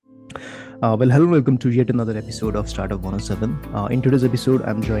Hello and welcome to yet another episode of Startup 107. In today's episode,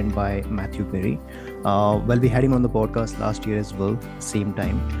 I'm joined by Matthew Perry. We had him on the podcast last year as well, same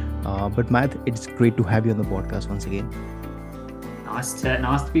time. But Matt, it's great to have you on the podcast once again. Nice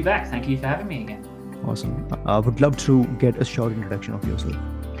to be back. Thank you for having me again. Awesome. Would love to get a short introduction of yourself.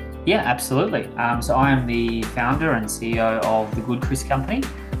 Yeah, absolutely. So I am the founder and CEO of the Good Crisp Company.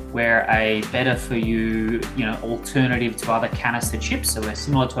 We're a better for you, alternative to other canister chips. So we're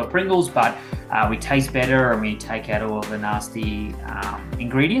similar to a Pringles, but we taste better and we take out all of the nasty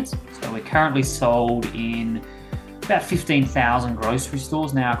ingredients. So we're currently sold in about 15,000 grocery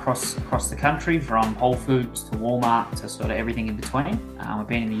stores now across the country, from Whole Foods to Walmart to sort of everything in between. We've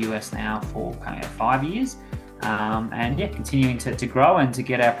been in the US now for kind of 5 years. Continuing to grow and to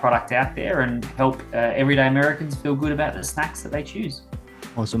get our product out there and help everyday Americans feel good about the snacks that they choose.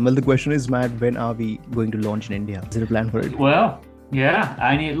 Awesome. Well, the question is, Matt, when are we going to launch in India? Is there a plan for it? Well,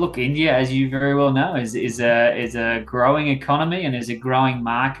 yeah, look, India, as you very well know, is a growing economy and is a growing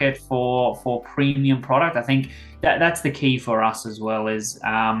market for premium product. I think that's the key for us as well.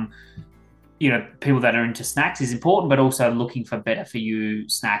 People that are into snacks is important, but also looking for better for you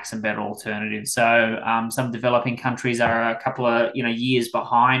snacks and better alternatives. So some developing countries are a couple of years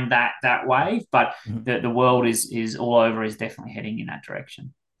behind that wave, but the world is all over is definitely heading in that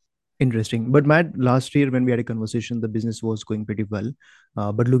direction. Interesting. But Matt, last year when we had a conversation, the business was going pretty well.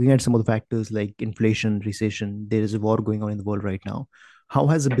 But looking at some of the factors like inflation, recession, there is a war going on in the world right now. How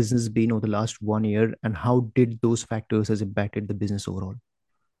has the Yep. business been over the last 1 year, and how did those factors has impacted the business overall?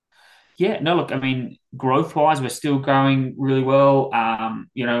 Yeah, no, look, growth wise, we're still going really well.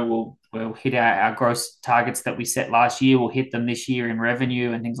 We'll hit our gross targets that we set last year. We'll hit them this year in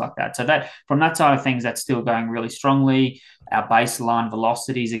revenue and things like that. So that from that side of things, that's still going really strongly. Our baseline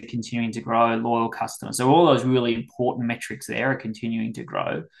velocities are continuing to grow, loyal customers. So all those really important metrics there are continuing to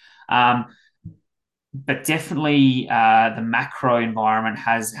grow. Um, but definitely the macro environment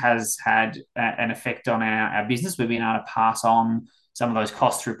has had an effect on our business. We've been able to pass on some of those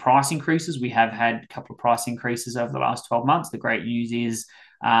costs through price increases. We have had a couple of price increases over the last 12 months. The great news is,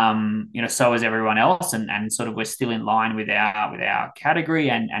 so is everyone else, and sort of we're still in line with our category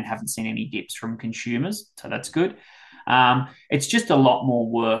and haven't seen any dips from consumers. So that's good. It's just a lot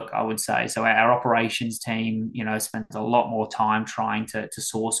more work, I would say. So our operations team, spends a lot more time trying to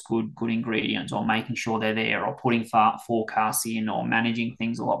source good ingredients, or making sure they're there, or putting forecasts in, or managing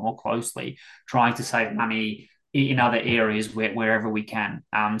things a lot more closely, trying to save money in other areas wherever we can.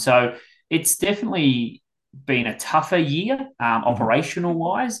 So it's definitely been a tougher year, Mhm. operational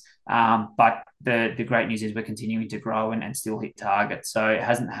wise. But the great news is we're continuing to grow and still hit targets. So it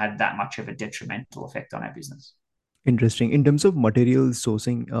hasn't had that much of a detrimental effect on our business. Interesting. In terms of material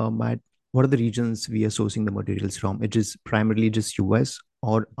sourcing, Matt, what are the regions we are sourcing the materials from? It is primarily just US,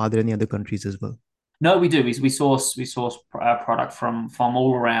 or are there any other countries as well? No, we do. We source product from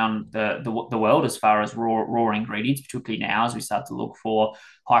all around the world, as far as raw ingredients, particularly now as we start to look for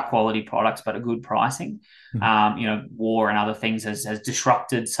high quality products but a good pricing. Mhm. War and other things has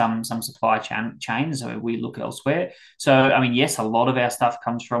disrupted some supply chains, so we look elsewhere. So yes, a lot of our stuff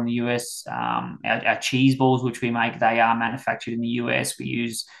comes from the US. Our cheese balls, which we make, they are manufactured in the US. We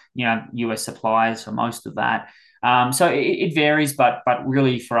use US suppliers for most of that. So it varies, but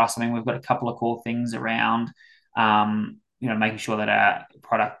really for us, we've got a couple of core things around, making sure that our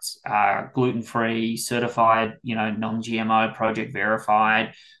products are gluten free, certified, non GMO, project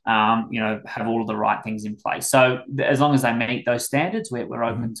verified, have all of the right things in place. So as long as they meet those standards, we're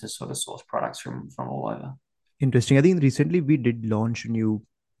Mhm. open to sort of source products from all over. Interesting. I think recently we did launch a new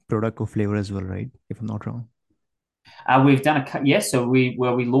product or flavor as well, right? If I'm not wrong. We've done yes. So we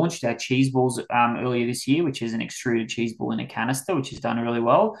launched our cheese balls earlier this year, which is an extruded cheese ball in a canister, which has done really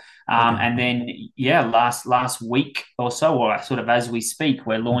well. Okay. And then last week or so, or sort of as we speak,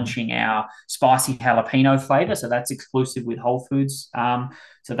 we're Mhm. launching our spicy jalapeno flavor. So that's exclusive with Whole Foods.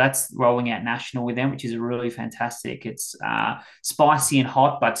 So that's rolling out national with them, which is really fantastic. It's spicy and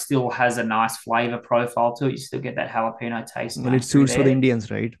hot, but still has a nice flavor profile to it. You still get that jalapeno taste Well, it going through suits for the there.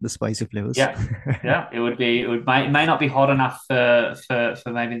 Indians, right? The spicy flavors. Yeah, yeah, it may not be hot enough for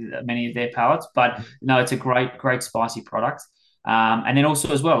maybe many of their palates, but no, it's a great spicy product. And then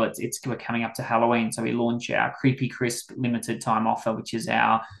also as well, it's we're coming up to Halloween, so we launch our Creepy Crisp limited time offer, which is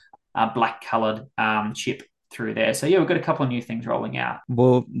our black coloured chip through there. So yeah, we've got a couple of new things rolling out.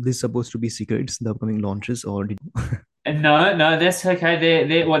 Well, this is supposed to be secrets, the upcoming launches, or did And no, that's okay.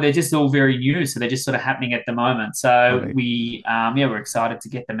 They're just all very new, so they're just sort of happening at the moment. all So right. we're excited to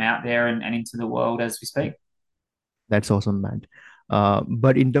get them out there and into the world as we speak. That's awesome, man.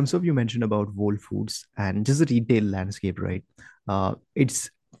 But in terms of you mentioned about Whole Foods and just the retail landscape, right?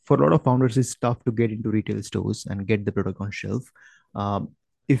 It's for a lot of founders, it's tough to get into retail stores and get the product on shelf. Um,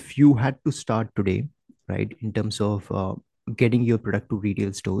 if you had to start today, right, in terms of getting your product to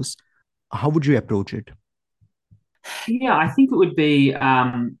retail stores, how would you approach it? Yeah, I think it would be,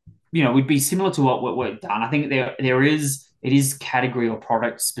 would be similar to what we've done. I think there is it is category or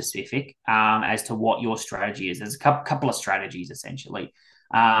product specific as to what your strategy is. There's a couple of strategies essentially.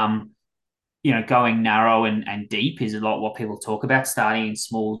 Um, going narrow and deep is a lot what people talk about. Starting in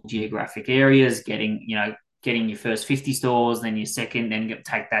small geographic areas, getting your first 50 stores, then your second, then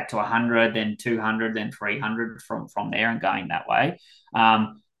take that to 100, then 200, then 300 from there, and going that way.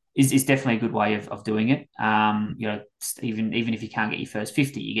 Is definitely a good way of doing it. Even if you can't get your first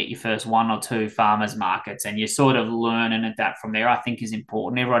 50, you get your first one or two farmers markets, and you sort of learn and adapt from there. I think is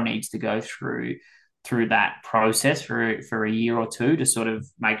important. Everyone needs to go through that process for a year or two to sort of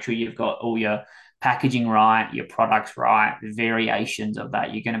make sure you've got all your packaging right, your products right, the variations of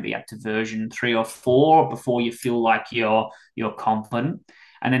that. You're going to be up to version 3 or 4 before you feel like you're confident.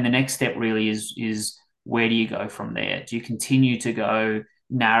 And then the next step really is where do you go from there? Do you continue to go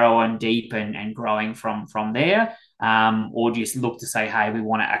narrow and deep and growing from there? Or do you look to say, hey, we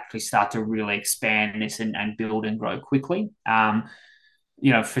want to actually start to really expand this and build and grow quickly?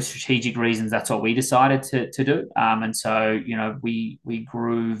 For strategic reasons, that's what we decided to do. And so, we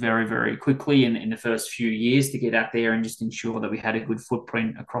grew very, very quickly in the first few years to get out there and just ensure that we had a good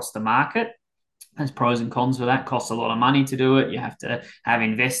footprint across the market. There's pros and cons for that. It costs a lot of money to do it. You have to have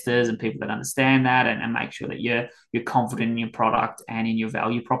investors and people that understand that and make sure that you're confident in your product and in your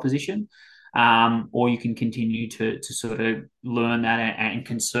value proposition. Or you can continue to sort of learn that and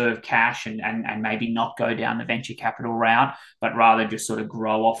conserve cash and maybe not go down the venture capital route, but rather just sort of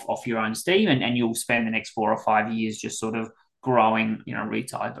grow off your own steam, and you'll spend the next 4 or 5 years just sort of growing,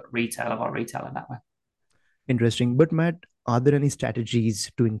 retailer by retailer that way. Interesting. But Matt, are there any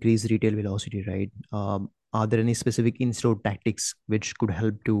strategies to increase retail velocity, right? Are there any specific in-store tactics which could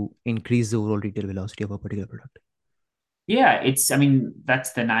help to increase the overall retail velocity of a particular product? Yeah, I mean,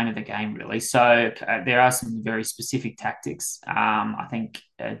 that's the name of the game, really. So there are some very specific tactics. I think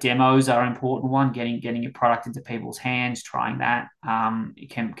demos are an important one. Getting your product into people's hands, trying that, it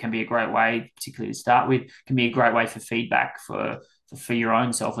can be a great way, particularly to start with. Can be a great way for feedback for your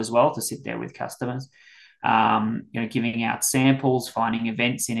own self as well, to sit there with customers. Giving out samples, finding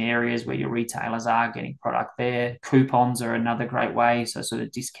events in areas where your retailers are, getting product there. Coupons are another great way, so sort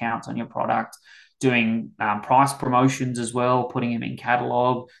of discounts on your product. Doing price promotions as well, putting them in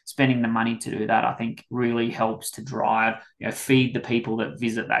catalog, spending the money to do that, I think really helps to drive, feed the people that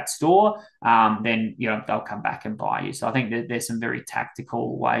visit that store. Then, they'll come back and buy you. So I think that there's some very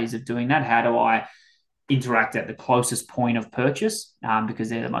tactical ways of doing that. How do I interact at the closest point of purchase? Because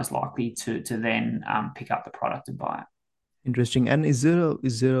they're the most likely to then pick up the product and buy it. Interesting. And is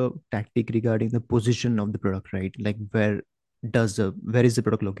there a tactic regarding the position of the product, right? Like where is the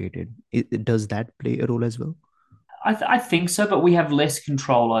product located? Does that play a role as well? I think so, but we have less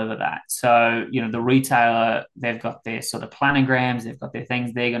control over that. So, the retailer, they've got their sort of planograms, they've got their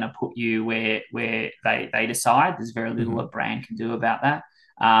things, they're going to put you where they decide. There's very little Mhm. a brand can do about that,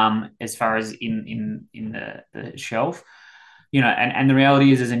 as far as in the shelf. And the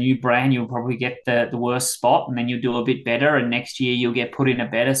reality is, as a new brand, you'll probably get the worst spot, and then you'll do a bit better, and next year you'll get put in a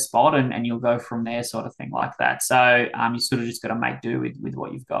better spot, and you'll go from there, sort of thing like that. So you sort of just got to make do with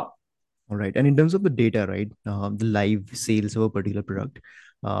what you've got. All right. And in terms of the data, right, the live sales of a particular product,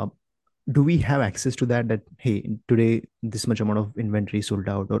 uh, do we have access to that? That hey, today this much amount of inventory sold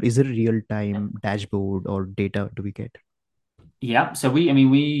out, or is there a real time dashboard or data do we get? Yeah, so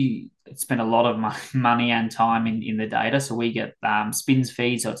we spend a lot of money and time in the data. So we get spins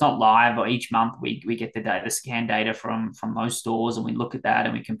feed. So it's not live, but each month we get the data, the scan data from most stores, and we look at that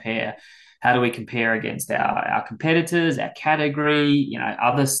and we compare. How do we compare against our competitors, our category,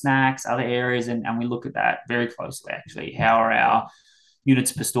 other snacks, other areas, and we look at that very closely. Actually, how are our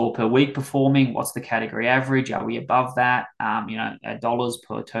units per store per week performing? What's the category average? Are we above that? Dollars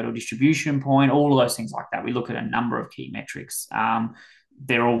per total distribution point, all of those things like that. We look at a number of key metrics.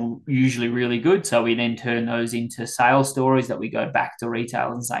 They're all usually really good. So we then turn those into sales stories that we go back to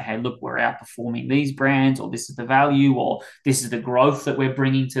retailers and say, hey, look, we're outperforming these brands, or this is the value, or this is the growth that we're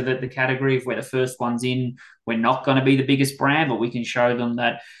bringing to the category. If we're the first ones in, we're not going to be the biggest brand, but we can show them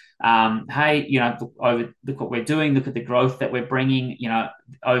that hey, look what we're doing, look at the growth that we're bringing,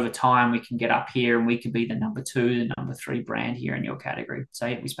 over time we can get up here and we can be the number 2, the number 3 brand here in your category. So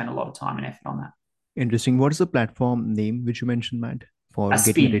yeah, we spend a lot of time and effort on that. Interesting. What is the platform name which you mentioned, Matt, for A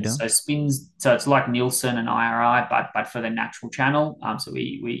getting the spins. data? So spins. So it's like Nielsen and IRI, but for the natural channel. So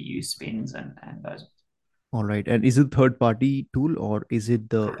we use spins and those. All right. And is it third party tool or is it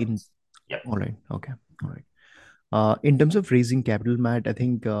the in? Correct. Yep. All right. Okay. All right. In terms of raising capital, Matt, I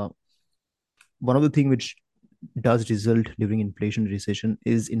think one of the thing which does result during inflation recession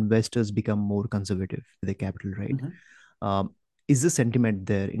is investors become more conservative with their capital, right? Mhm. Um, is the sentiment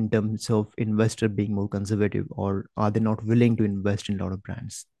there in terms of investor being more conservative, or are they not willing to invest in a lot of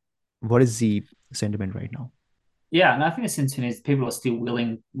brands? What is the sentiment right now? Yeah, and I think the sentiment is people are still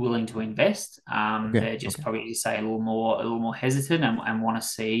willing to invest. Okay. They're just Okay. probably you say a little more hesitant and want to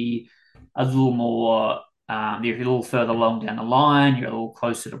see a little more. You're a little further along down the line. You're a little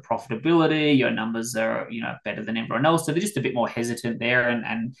closer to profitability. Your numbers are better than everyone else. So they're just a bit more hesitant there,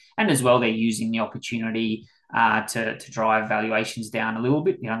 and as well they're using the opportunity to drive valuations down a little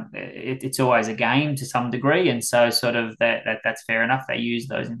bit. It's always a game to some degree, and so sort of that's fair enough. They use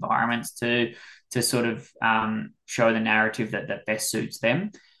those environments to sort of show the narrative that best suits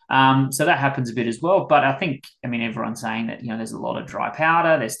them. So that happens a bit as well. But I think, I mean, everyone's saying that there's a lot of dry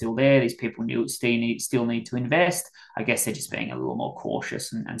powder. They're still there. These people still need to invest. I guess they're just being a little more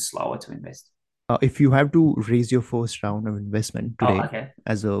cautious and slower to invest. If you have to raise your first round of investment Oh, today okay.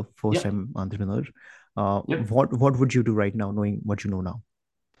 as a first Yep. time entrepreneur, Yep. what would you do right now, knowing what you know now?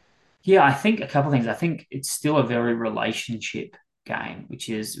 Yeah, I think a couple of things. I think it's still a very relationship game, which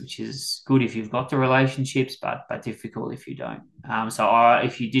is good if you've got the relationships, but difficult if you don't.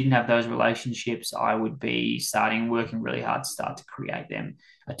 If you didn't have those relationships, I would be starting working really hard to start to create them,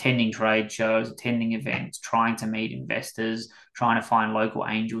 attending trade shows, attending events, trying to meet investors, trying to find local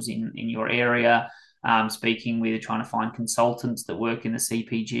angels in your area. Speaking with, trying to find consultants that work in the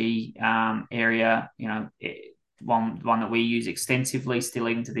CPG area. One that we use extensively still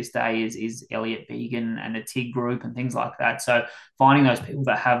even to this day is Elliott Began and the TIG group and things like that. So finding those people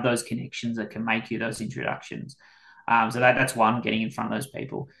that have those connections that can make you those introductions. So that's one, getting in front of those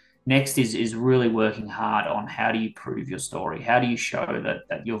people. Next is really working hard on how do you prove your story? How do you show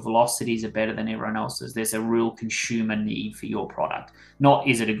that your velocities are better than everyone else's? There's a real consumer need for your product. Not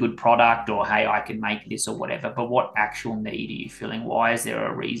is it a good product or hey, I can make this or whatever, but what actual need are you feeling? Why is there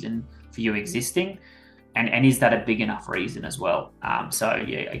a reason for you existing? And is that a big enough reason as well? So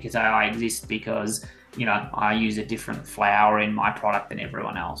yeah, I could say I exist because I use a different flour in my product than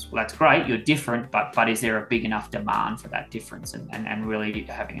everyone else. Well, that's great, you're different, but is there a big enough demand for that difference? And really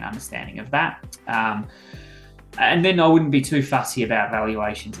having an understanding of that. And then I wouldn't be too fussy about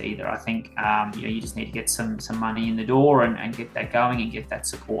valuations either. I think you just need to get some money in the door and get that going and get that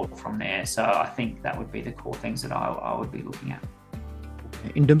support from there. So I think that would be the core things that I would be looking at.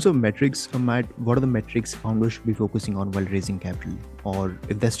 In terms of metrics, Matt, what are the metrics founders should be focusing on while raising capital? Or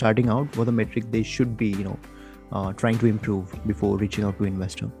if they're starting out, what are the metrics they should be, trying to improve before reaching out to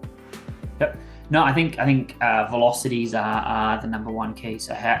investor? Yep. No, I think velocities are the number one key.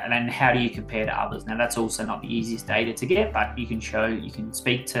 So how do you compare to others? Now that's also not the easiest data to get, but you can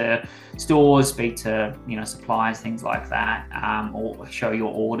speak to stores, speak to suppliers, things like that, or show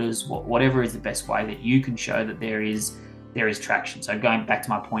your orders. Whatever is the best way that you can show that there is traction. So going back to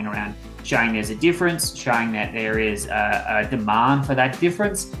my point around showing there's a difference, showing that there is a demand for that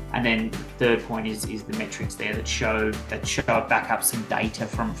difference, and then the third point is the metrics there that show back up some data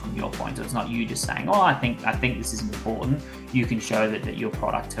from your point. So it's not you just saying, oh, I think this is important. You can show that your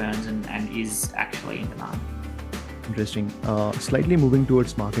product turns and is actually in demand. Interesting. Slightly moving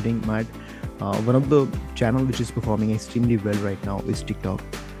towards marketing, Matt. One of the channel which is performing extremely well right now is TikTok.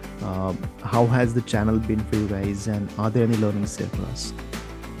 How has the channel been for you guys, and are there any learnings there for us?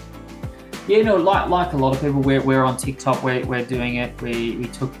 Yeah, no, like a lot of people, we're on TikTok. We're doing it. We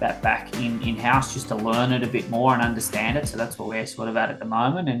took that back in house just to learn it a bit more and understand it. So that's what we're sort of at the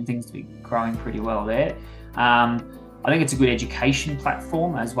moment, and things to be growing pretty well there. I think it's a good education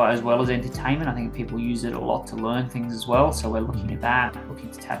platform as well as entertainment. I think people use it a lot to learn things as well. So we're looking at that, looking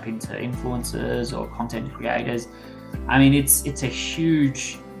to tap into influencers or content creators. I mean, it's a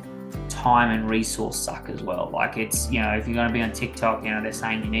huge time and resource suck as well. Like it's, if you're going to be on TikTok, they're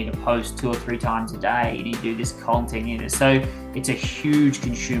saying you need to post 2 or 3 times a day, you need to do this content, so it's a huge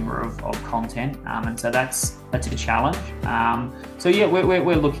consumer of content, and so that's a challenge. So yeah,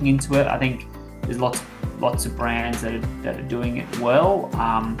 we're looking into it. I think there's lots of brands that are doing it well.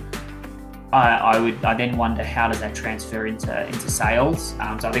 I then wonder how does that transfer into sales.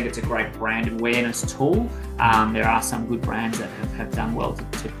 So I think it's a great brand awareness tool. There are some good brands that have done well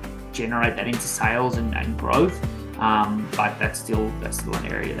to generate that into sales and growth, but that's still an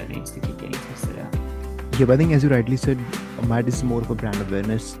area that needs to keep getting tested out. Yeah, but I think as you rightly said, Matt is more of a brand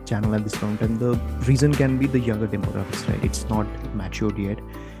awareness channel at this point, and the reason can be the younger demographics, right? It's not matured yet,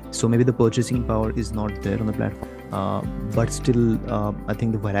 So maybe the purchasing power is not there on the platform, but still, I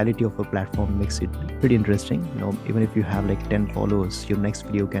think the virality of a platform makes it pretty interesting. Even if you have like 10 followers, your next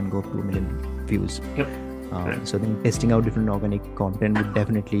video can go up to 1 million views. Yep. So I think testing out different organic content would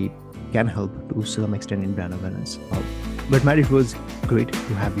definitely can help to some extent in brand awareness. But Matt, it was great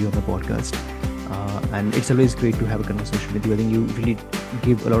to have you on the podcast. And it's always great to have a conversation with you. I think you really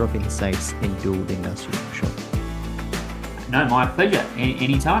give a lot of insights into the industry. Sure. No, my pleasure.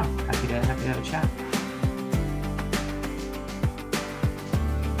 Anytime. Happy to have a chat.